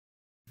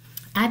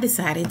I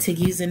decided to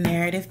use a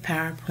narrative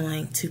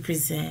PowerPoint to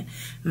present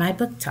my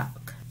book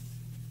talk.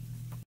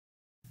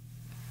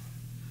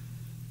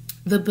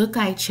 The book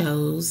I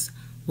chose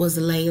was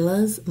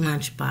Laila's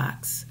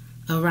Lunchbox,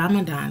 a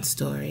Ramadan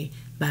story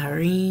by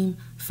Reem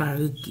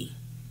Faruqi.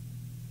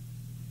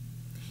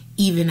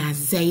 Even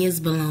Isaiah's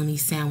bologna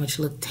sandwich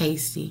looked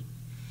tasty,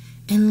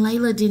 and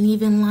Laila didn't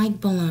even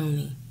like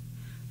bologna.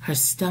 Her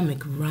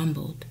stomach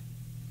rumbled.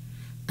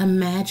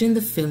 Imagine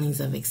the feelings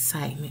of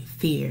excitement,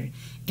 fear,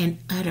 and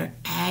utter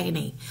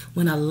agony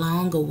when a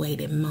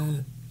long-awaited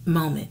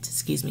moment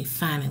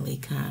finally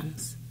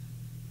comes.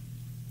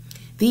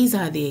 These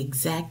are the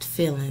exact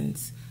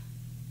feelings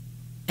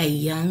a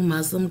young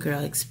Muslim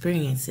girl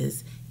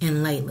experiences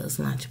in Laila's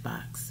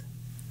lunchbox.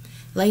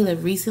 Laila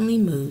recently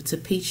moved to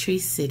Peachtree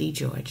City,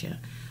 Georgia,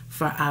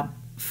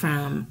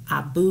 from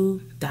Abu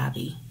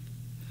Dhabi.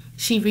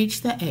 She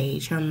reached the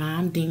age her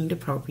mom deemed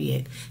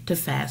appropriate to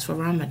fast for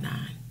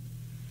Ramadan.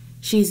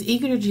 She is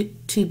eager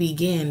to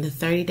begin the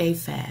 30-day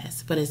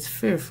fast, but is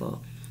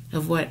fearful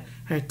of what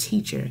her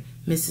teacher,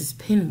 Mrs.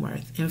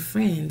 Penworth, and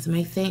friends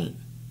may think.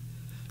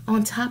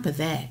 On top of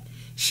that,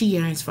 she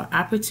yearns for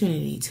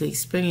opportunity to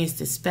experience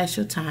this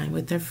special time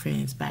with her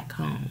friends back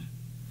home.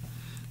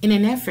 In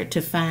an effort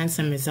to find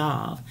some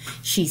resolve,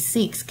 she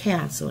seeks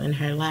counsel in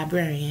her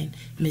librarian,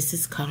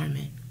 Mrs.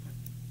 Carmen.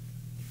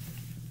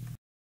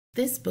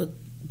 This book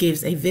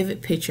gives a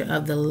vivid picture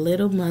of the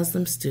little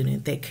Muslim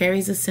student that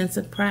carries a sense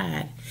of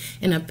pride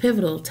in a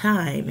pivotal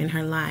time in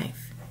her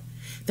life.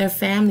 Their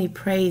family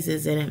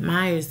praises and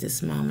admires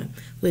this moment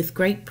with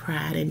great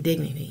pride and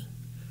dignity,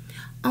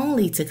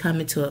 only to come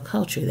into a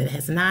culture that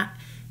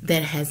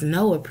has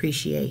no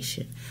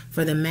appreciation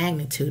for the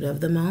magnitude of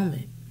the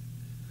moment.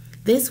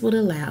 This would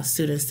allow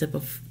students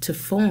to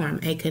form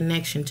a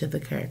connection to the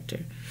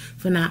character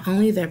for not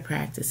only their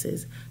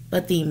practices,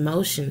 but the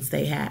emotions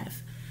they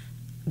have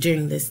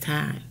during this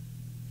time.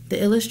 The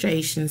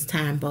illustrations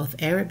time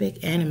both Arabic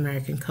and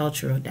American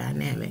cultural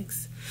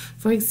dynamics.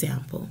 For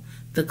example,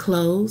 the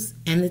clothes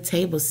and the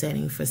table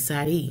setting for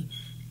Sari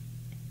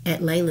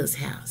at Laila's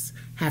house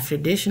have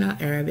traditional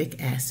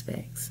Arabic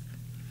aspects.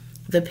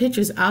 The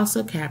pictures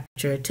also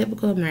capture a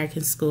typical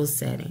American school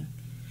setting.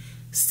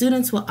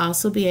 Students will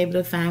also be able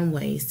to find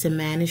ways to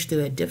manage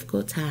through a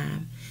difficult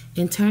time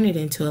and turn it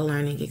into a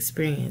learning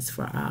experience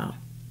for all.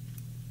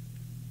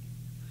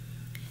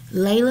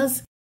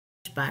 Laila's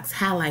Lunchbox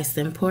highlights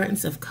the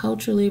importance of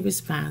culturally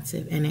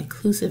responsive and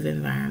inclusive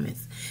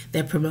environments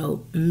that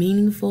promote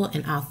meaningful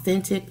and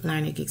authentic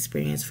learning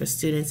experience for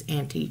students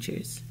and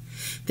teachers.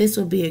 This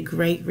will be a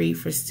great read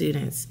for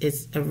students.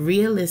 It's a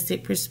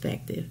realistic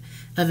perspective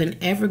of an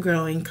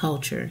ever-growing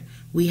culture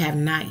we have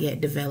not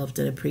yet developed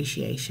an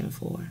appreciation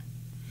for.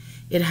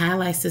 It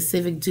highlights the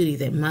civic duty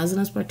that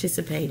Muslims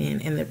participate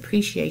in and the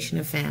appreciation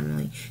of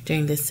family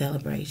during this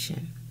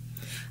celebration.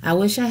 I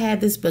wish I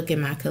had this book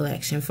in my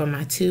collection for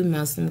my two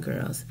Muslim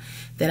girls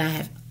that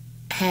I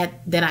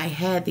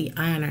had the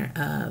honor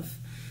of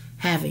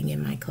having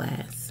in my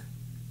class.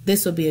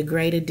 This will be a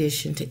great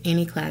addition to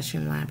any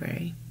classroom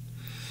library.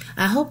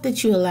 I hope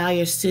that you allow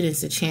your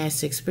students a chance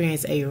to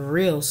experience a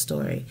real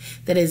story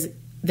that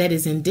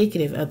is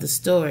indicative of the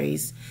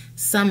stories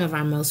some of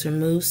our most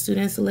removed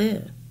students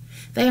live.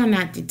 They are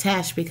not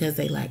detached because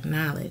they lack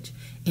knowledge.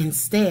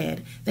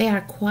 Instead, they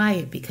are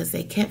quiet because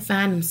they can't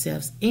find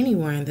themselves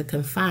anywhere in the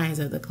confines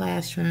of the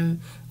classroom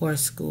or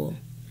school.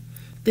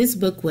 This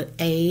book would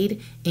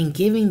aid in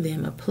giving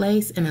them a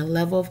place and a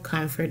level of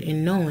comfort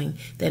in knowing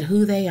that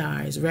who they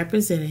are is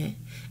represented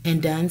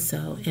and done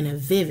so in a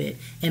vivid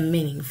and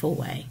meaningful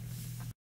way.